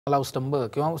लाव स्तंभ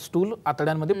किंवा स्टूल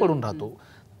आतड्यांमध्ये पडून राहतो,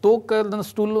 तो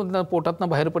स्टूल पोटातनं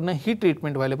बाहेर पडणं ही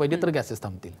ट्रीटमेंट व्हायला पाहिजे तर गॅसेस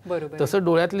थांबतील. तसं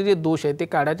डोळ्यातले जे दोष आहेत ते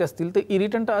काढायचे असतील तर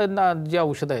इरिटंट जे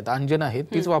औषधं आहेत, अंजन आहेत,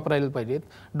 तीच वापरायला पाहिजेत.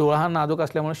 डोळा हा नाजूक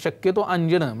असल्यामुळे शक्यतो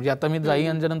अंजन, म्हणजे आता मी जाई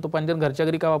अंजन तुपांजन घरच्या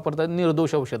घरी का वापरतात,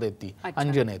 निर्दोष औषध आहेत, ती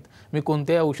अंजन आहेत. मी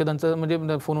कोणत्याही औषधांचं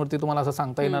म्हणजे फोनवरती तुम्हाला असं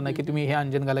सांगता येणार नाही की तुम्ही हे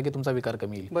अंजन घाला की तुमचा विकार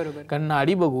कमी येईल. कारण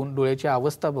नाडी बघून, डोळ्याची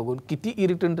अवस्था बघून किती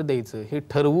इरिटंट द्यायचं हे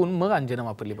ठरवून मग अंजन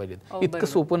वापरली पाहिजेत. इतकं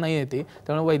सोपं नाही आहे ते.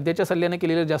 त्यामुळे वैद्याच्या सल्ल्याने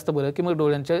केलेलं जास्त बरं की मग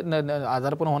डोळ्यांच्या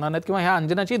आजार पण होणार नाहीत किंवा ह्या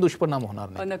अंजनाचे दुष्परिणाम होणार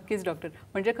नाही. नक्कीच डॉक्टर.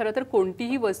 म्हणजे खरं तर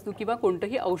कोणतीही वस्तू किंवा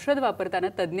कोणतंही औषध वापरताना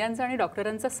तज्ज्ञांचा आणि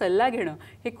डॉक्टरांचा सल्ला घेणं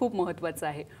हे खूप महत्त्वाचं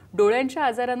आहे. डोळ्यांच्या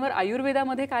आजारांवर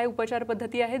आयुर्वेदामध्ये काय उपचार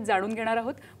पद्धती आहेत जाणून घेणार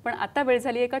आहोत, पण आता वेळ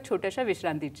झाली एका छोट्याशा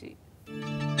विश्रांतीची.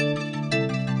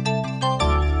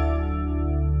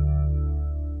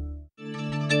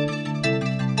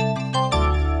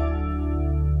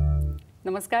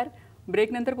 नमस्कार.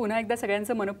 ब्रेक नंतर पुन्हा एकदा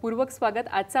सगळ्यांचं मनपूर्वक स्वागत.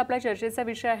 आजचा आपल्या चर्चेचा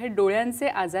विषय आहे डोळ्यांचे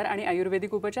आजार आणि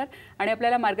आयुर्वेदिक उपचार, आणि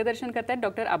आपल्याला मार्गदर्शन करतात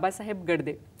डॉक्टर आबासाहेब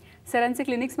गडदे. सरांचे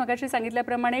क्लिनिक्स मगाशी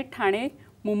सांगितल्याप्रमाणे ठाणे,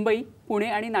 मुंबई, पुणे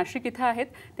आणि नाशिक इथं आहेत.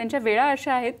 त्यांच्या वेळा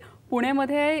अशा आहेत,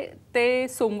 पुण्यामध्ये ते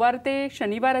सोमवार ते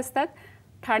शनिवार असतात,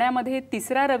 ठाण्यामध्ये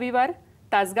 3रा रविवार,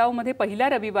 तासगावमध्ये 1ला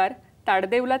रविवार,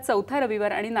 ताडदेवला 4था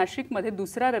रविवार आणि नाशिकमध्ये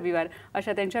 2रा रविवार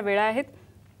अशा त्यांच्या वेळा आहेत.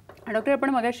 डॉक्टर, आपण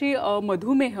मगाशी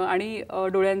मधुमेह आणि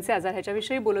डोळ्यांचे आजार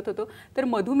ह्याच्याविषयी बोलत होतो, तर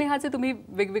मधुमेहाचे तुम्ही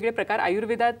वेगवेगळे प्रकार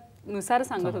आयुर्वेदानुसार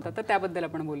सांगत होता, तर त्याबद्दल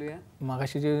आपण बोलूया.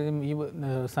 मगाशी जे मी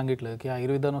सांगितलं की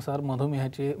आयुर्वेदानुसार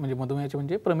मधुमेहाचे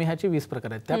म्हणजे प्रमेहाचे 20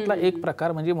 प्रकार आहेत, त्यातला एक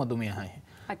प्रकार म्हणजे मधुमेह आहे.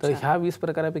 तर ह्या 20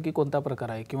 प्रकारापैकी कोणता प्रकार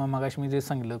आहे, किंवा मगाशी मी जे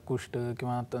सांगितलं कुष्ठ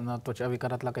किंवा त्वचा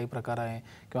विकारातला काही प्रकार आहे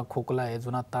किंवा खोकला आहे,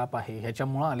 जुना ताप आहे,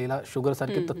 ह्याच्यामुळे आलेला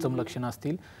शुगरसारखे तत्सम लक्षणं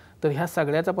असतील, तर ह्या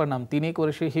सगळ्याचा परिणाम 3-1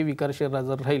 वर्षे हे विकार शरीरात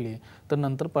जर राहिले तर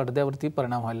नंतर पडद्यावरती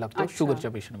परिणाम व्हायला लागतो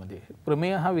शुगरच्या पेशंटमध्ये.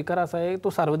 प्रमेह हा विकार असा आहे, तो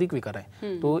सार्वत्रिक विकार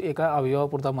आहे, तो एका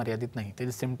अवयवापुरता मर्यादित नाही.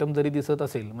 त्याचे सिम्पटम जरी दिसत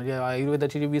असेल, म्हणजे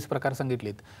आयुर्वेदाचे जे 20 प्रकार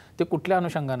सांगितलेत ते कुठल्या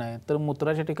अनुषंगाने आहेत, तर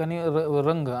मूत्राच्या ठिकाणी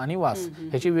रंग आणि वास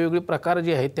ह्याचे वेगवेगळे प्रकार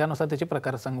जे आहेत त्यानुसार त्याचे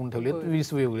प्रकार सांगून ठेवलेत,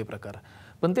 20 वेगवेगळे प्रकार.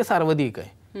 पण ते सार्वत्रिक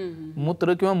आहे.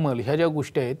 मूत्र किंवा मल ह्या ज्या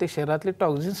गोष्टी आहेत ते शरीरातले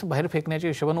टॉक्झिन्स बाहेर फेकण्याच्या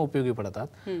हिशोबाने उपयोगी पडतात,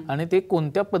 आणि ते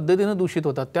कोणत्या पद्धतीने दूषित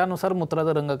होतात त्यानुसार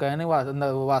मूत्राचा रंग काय आणि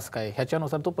वास काय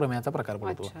ह्याच्यानुसार तो प्रमेहाचा प्रकार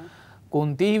पडतो.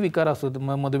 कोणतेही विकार असो,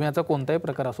 मधुमेहाचा कोणताही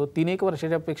प्रकार असो, 3-1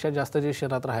 वर्षाच्या पेक्षा जास्त जे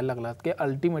शरीरात राहायला लागलात की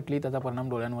अल्टिमेटली त्याचा परिणाम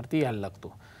डोळ्यांवरती यायला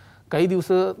लागतो. काही दिवस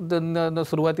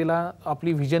सुरुवातीला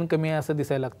आपली व्हिजन कमी आहे असं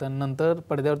दिसायला लागतं, नंतर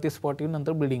पडद्यावरती स्पॉट येऊन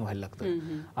नंतर ब्लिडिंग व्हायला लागतं.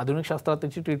 आधुनिक शास्त्रात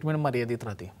त्याची ट्रीटमेंट मर्यादित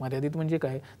राहते. मर्यादित म्हणजे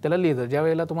काय, त्याला लेझर, ज्या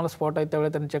वेळेला तुम्हाला स्पॉट आहे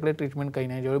त्यावेळेला त्यांच्याकडे ट्रीटमेंट काही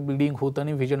नाही. ज्यावेळी ब्लिडिंग होतं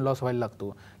आणि व्हिजन लॉस व्हायला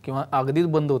लागतो किंवा अगदीच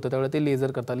बंद होतं त्यावेळेला ते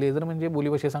लेझर करतात. लेझर म्हणजे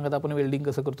बोलीभाषेत सांगत आपण वेल्डिंग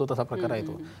कसं करतो तसा प्रकार आहे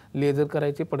तो. लेझर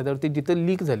करायचे, पडद्यावरती जिथं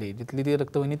लीक झाली, जिथली ती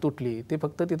रक्तवाहिनी तुटली ते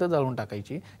फक्त तिथं जाळून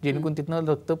टाकायची, जेणेकरून तिथनं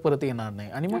रक्त परत येणार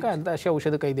नाही. आणि मग काय अशी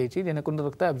औषधं काही द्यायची जेणेकरून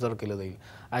रक्त ॲब्झॉर्ब केलं जाईल.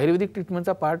 आयुर्वेदिक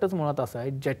ट्रीटमेंटचा पार्टच मुळात असा आहे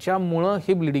ज्याच्यामुळं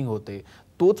हे ब्लिडिंग होते,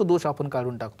 तोच दोष आपण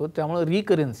काढून टाकतो. त्यामुळे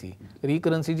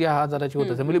रिकरन्सी जी आजाराची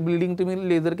होत असेल, म्हणजे ब्लिडिंग तुम्ही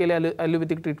लेझर केले,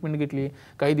 ॲलोपॅथिक ट्रीटमेंट घेतली,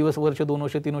 काही दिवस, वर्ष, 2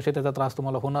 वर्ष, 3 वर्ष त्याचा त्रास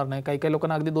तुम्हाला होणार नाही. काही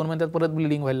लोकांना अगदी 2 महिन्यात परत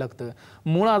ब्लिडिंग व्हायला लागतं.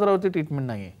 मूळ आजारावरती ट्रीटमेंट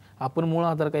नाही आहे. आपण मूळ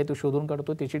आजार काय तो शोधून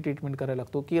काढतो, त्याची ट्रीटमेंट करायला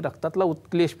लागतो, की रक्तातला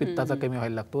उत्क्लेश पित्ताचा कमी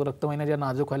व्हायला लागतो, रक्तवाहिन्या ज्या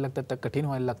नाजूक व्हायला लागतात त्या कठीण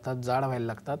व्हायला लागतात, जाड व्हायला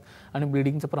लागतात, आणि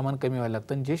ब्लिडिंगचं प्रमाण कमी व्हायला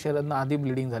लागतं. जे शरीरात आधी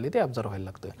ब्लिडिंग झाले ते ऑब्झर्व व्हायला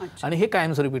लागतं, आणि हे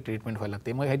कायमस्वरूपी ट्रीटमेंट व्हायला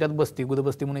लागते. मग ह्याच्यात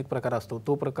गुदबस्ती म्हणून एक प्रकार असतो,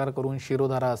 तो प्रकार करून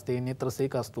शिरोधारा असते,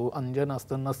 नेत्रसेक असतो, अंजन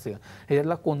असतं, नस्य,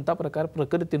 ह्याच्यातला कोणता प्रकार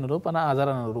प्रकृतीनुरूप आणि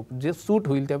आजारानुरूप जे सूट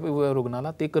होईल त्या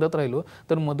रुग्णाला ते करत राहिलो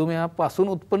तर मधुमेहापासून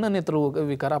उत्पन्न नेत्र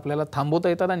विकार आपल्याला थांबवता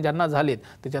येतात, आणि ज्यांना झालेत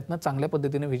त्याच्यातनं चांगल्या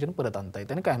पद्धतीने व्हिजन परत आणता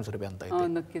येते आणि कायमस्वरूपी आणता येते.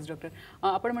 नक्कीच डॉक्टर.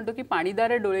 आपण म्हणतो की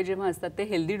पाणीदार डोळे जेव्हा असतात ते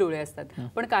हेल्दी डोळे असतात,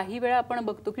 पण काही वेळा आपण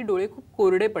बघतो की डोळे खूप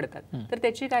कोरडे पडतात, तर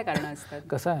त्याची काय कारणं असतात?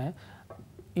 कसं आहे,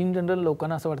 इन जनरल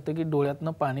लोकांना असं वाटतं की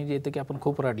डोळ्यातनं पाणी जे येतं की आपण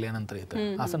खूप रडल्यानंतर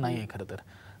येतं, असं नाही आहे. खरं तर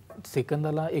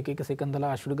सेकंदाला एक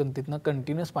सेकंदाला अश्रुगंतीतनं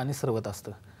कंटिन्युअस पाणी सरवत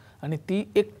असतं, आणि ती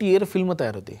एक टिअर फिल्म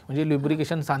तयार होते. म्हणजे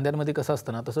लुब्रिकेशन सांध्यांमध्ये कसं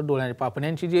असतं ना, तसं डोळ्या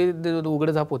पापण्यांची जे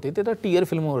उघडझाप होते ते तर टिअर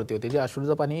फिल्मवरती होते. जे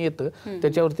अश्रूचं पाणी येतं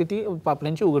त्याच्यावरती ती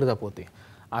पापण्यांची उघडझाप होते.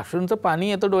 अश्रूंचं पाणी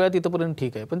येतं डोळ्यात इथंपर्यंत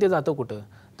ठीक आहे, पण ते जातं कुठं,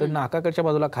 तर नाकाकडच्या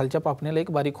बाजूला खालच्या पापण्याला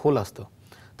एक बारीक होल असतं,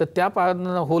 तर त्या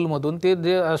होलमधून ते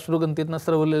जे अश्रुगंतीतनं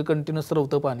स्रवलं कंटिन्युअस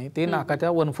स्रवतं पाणी ते नाकाच्या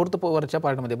 1/4 वरच्या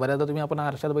पार्टमध्ये. बऱ्याचदा तुम्ही आपण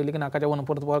आरशात बघितलं की नाकाच्या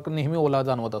 1/4 पार्ट नेहमी ओला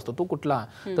जाणवत असतो, तो कुठला,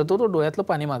 तर तो डोळ्यातलं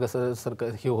पाणी मागं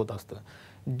सारखं हे होत असतं.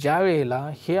 ज्या वेळेला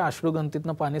हे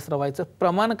अश्रुगंतीतनं पाणी स्रवायचं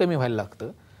प्रमाण कमी व्हायला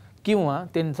लागतं किंवा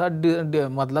त्यांचा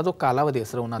मधला जो कालावधी आहे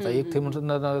श्रवणाचा, एक थेंब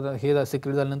हे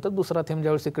सिक्रेट झाल्यानंतर दुसरा थेंब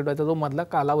ज्यावेळी सिक्रेट व्हायचा जो मधला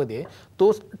कालावधी आहे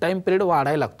तो टाइम पिरियड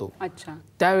वाढायला लागतो.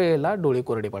 त्यावेळेला डोळे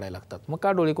कोरडे पडायला लागतात. मग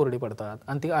का डोळे कोरडे पडतात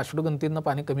आणि ते अश्रुगंतीनं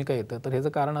पाणी कमी का येतं, तर ह्याचं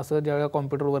कारण असं, ज्यावेळेला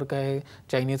कॉम्प्युटर वर्क आहे,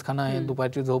 चायनीज खाणं आहे,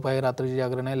 दुपारची झोप आहे, रात्रीची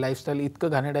जागरण आहे, लाईफस्टाईल इतकं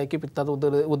घाणेरडं आहे की पित्ताचा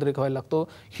उद्रेक व्हायला लागतो,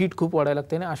 हीट खूप वाढायला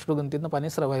लागते आणि अश्रुगंतीनं पाणी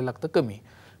स्रवायला लागतं कमी.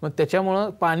 मग त्याच्यामुळं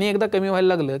पाणी एकदा कमी व्हायला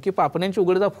लागलं की पापण्यांची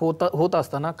उघडझाप होत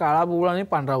असताना काळा बुळ आणि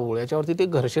पांढरा बुळ याच्यावरती ते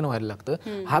घर्षण व्हायला लागतं.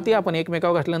 हा ते आपण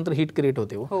एकमेकावर घातल्यानंतर हीट क्रिएट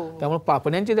होते. त्यामुळे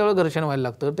पापण्यांचे जेव्हा घर्षण व्हायला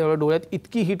लागतं त्यावेळेला डोळ्यात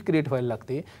इतकी हीट क्रिएट व्हायला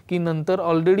लागते की नंतर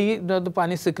ऑलरेडी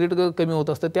पाणी सिक्रेट कमी होत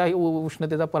असतं, त्या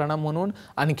उष्णतेचा परिणाम म्हणून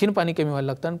आणखीन पाणी कमी व्हायला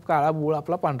लागतं आणि काळा बुळ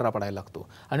आपला पांढरा पडायला लागतो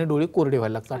आणि डोळे कोरडे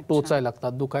व्हायला लागतात, टोचायला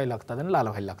लागतात, दुखायला लागतात आणि लाल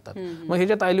व्हायला लागतात. मग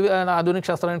ह्याच्यात आधुनिक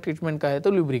शास्त्राने ट्रीटमेंट काय आहे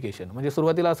तर लुब्रिकेशन. म्हणजे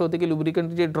सुरुवातीला असं होतं की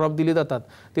लुब्रिकंट जे ड्रॉप दिले जातात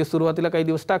ते सुरुवातीला काही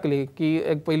दिवस टाकले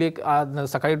की पहिले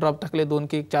सकाळी ड्रॉप टाकले 2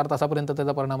 की 4 तासापर्यंत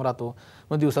त्याचा परिणाम राहतो.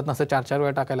 मग दिवसात असं 4-4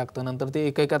 वेळा टाकायला लागतं. नंतर ते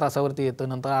एका तासावरती येतं,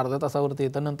 नंतर अर्ध्या तासावरती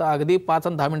येतं, नंतर अगदी 5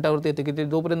 आणि 10 मिनिटावरती येते की ते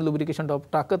जोपर्यंत लुब्रिकेशन ड्रॉप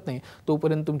टाकत नाही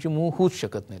तोपर्यंत तुमची मूव होऊच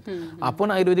शकत नाहीत.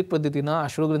 आपण आयुर्वेदिक पद्धतीनं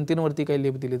अश्रुग्रंथींवरती काही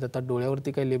लेप दिले जातात,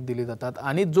 डोळ्यावरती काही लेप दिले जातात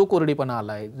आणि जो कोरडेपणा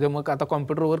आलाय, जे मग आता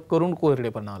कॉम्प्युटरवर करून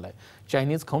कोरडेपणा आलाय,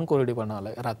 चायनीज खाऊन कोरडेपणा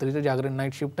आलाय, रात्रीचं जागरण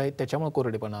नाईट शिफ्ट आहे त्याच्यामुळे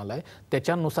कोरडेपणा आलाय,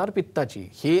 त्याच्यानुसार पित्ताची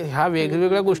ह्या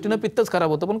वेगवेगळ्या गोष्टीनं पित्तच खराब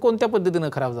होतं, पण कोणत्या पद्धतीनं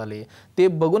खराब झाले ते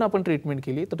बघून आपण ट्रीटमेंट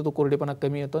केली तर तो कोरडेपणा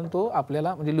कमी येतो आणि तो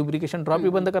आपल्याला म्हणजे लुब्रिकेशन ड्रॉप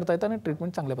बंद करता येतं आणि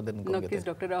ट्रीटमेंट चांगल्या पद्धतीने करू. नक्कीच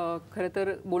डॉक्टर, खरं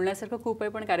तर बोलण्यासारखं खूप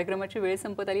आहे पण कार्यक्रमाची वेळ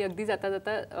संपत आली. अगदी जाता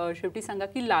जाता शेवटी सांगा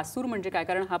की लासूर म्हणजे काय,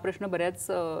 कारण हा प्रश्न बऱ्याच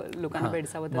लोकांना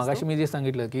भेडसावत असतो. मगाशी मी जे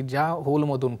सांगितलं की ज्या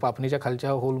होलमधून पापणीच्या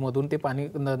खालच्या होलमधून ते पाणी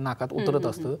नाकात उतरत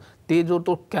असतं ते जो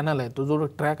तो कॅनल आहे, तो जो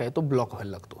ट्रॅक आहे तो ब्लॉक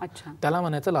व्हायला लागतो, त्याला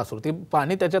म्हणायचं लासूर. ते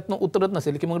पाणी त्याच्यातनं उतरत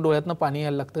नसेल की मग डोळ्यातनं पाणी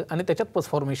यायला लागतं आणि त्याच्यात पस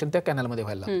फॉर्मेशन त्या कॅनलमध्ये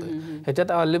व्हायला लागतं.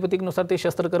 ह्याच्यात ॲलोपॅथिकनुसार ते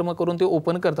शस्त्रकर्म करून ते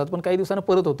ओपन करतात, पण काही दिवसांनी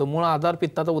परत होतं. मूळ आजार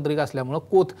पित्ताचा उद्रेक असल्यामुळे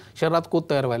शरीरात कोत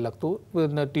तयार व्हायला लागतो,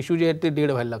 टिश्यू जे आहे ते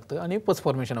डेड व्हायला लागतं आणि पस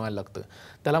फॉर्मेशन व्हायला लागतं,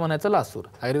 त्याला म्हणायचं लासूर.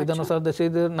 आयुर्वेदानुसार जसे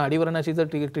जर नाडीवरणाची जर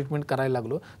ट्रीटमेंट करायला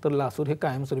लागलो तर लासूर हे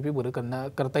कायमस्वरूपी बरं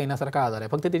करता येण्यासारखा आजार आहे.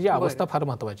 फक्त त्याची अवस्था फार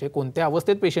महत्त्वाची आहे, कोणत्या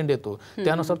अवस्थेत पेशंट येतो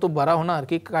त्यानुसार तो बरा होणार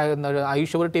की काय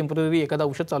आयुष्यभर टेम्पररी एखादा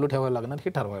औषध चालू ठेवायला लागणार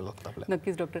हे ठरवायला लागतं आपल्याला.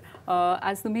 नक्कीच डॉक्टर,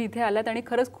 आज तुम्ही इथे आलात आणि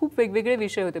खरंच खूप वेगवेगळे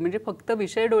विषय होते, म्हणजे फक्त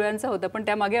विषय डोळ्यांचा होता पण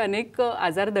त्यामागे अनेक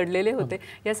आजार दडलेले होते.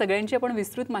 या सगळ्यांची आपण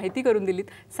विस्तृत माहिती करून दिलीत.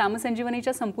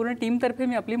 सामसंजीवनीच्या संपूर्ण टीमतर्फे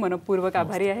मी आपली मनपूर्वक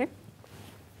आभारी आहे.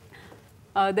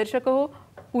 दर्शक हो,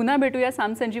 पुन्हा भेटूया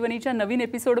सामसंजीवनीच्या नवीन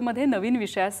एपिसोडमध्ये नवीन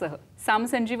विषयासह.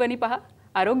 सामसंजीवनी पहा,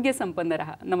 आरोग्य संपन्न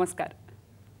रहा. नमस्कार.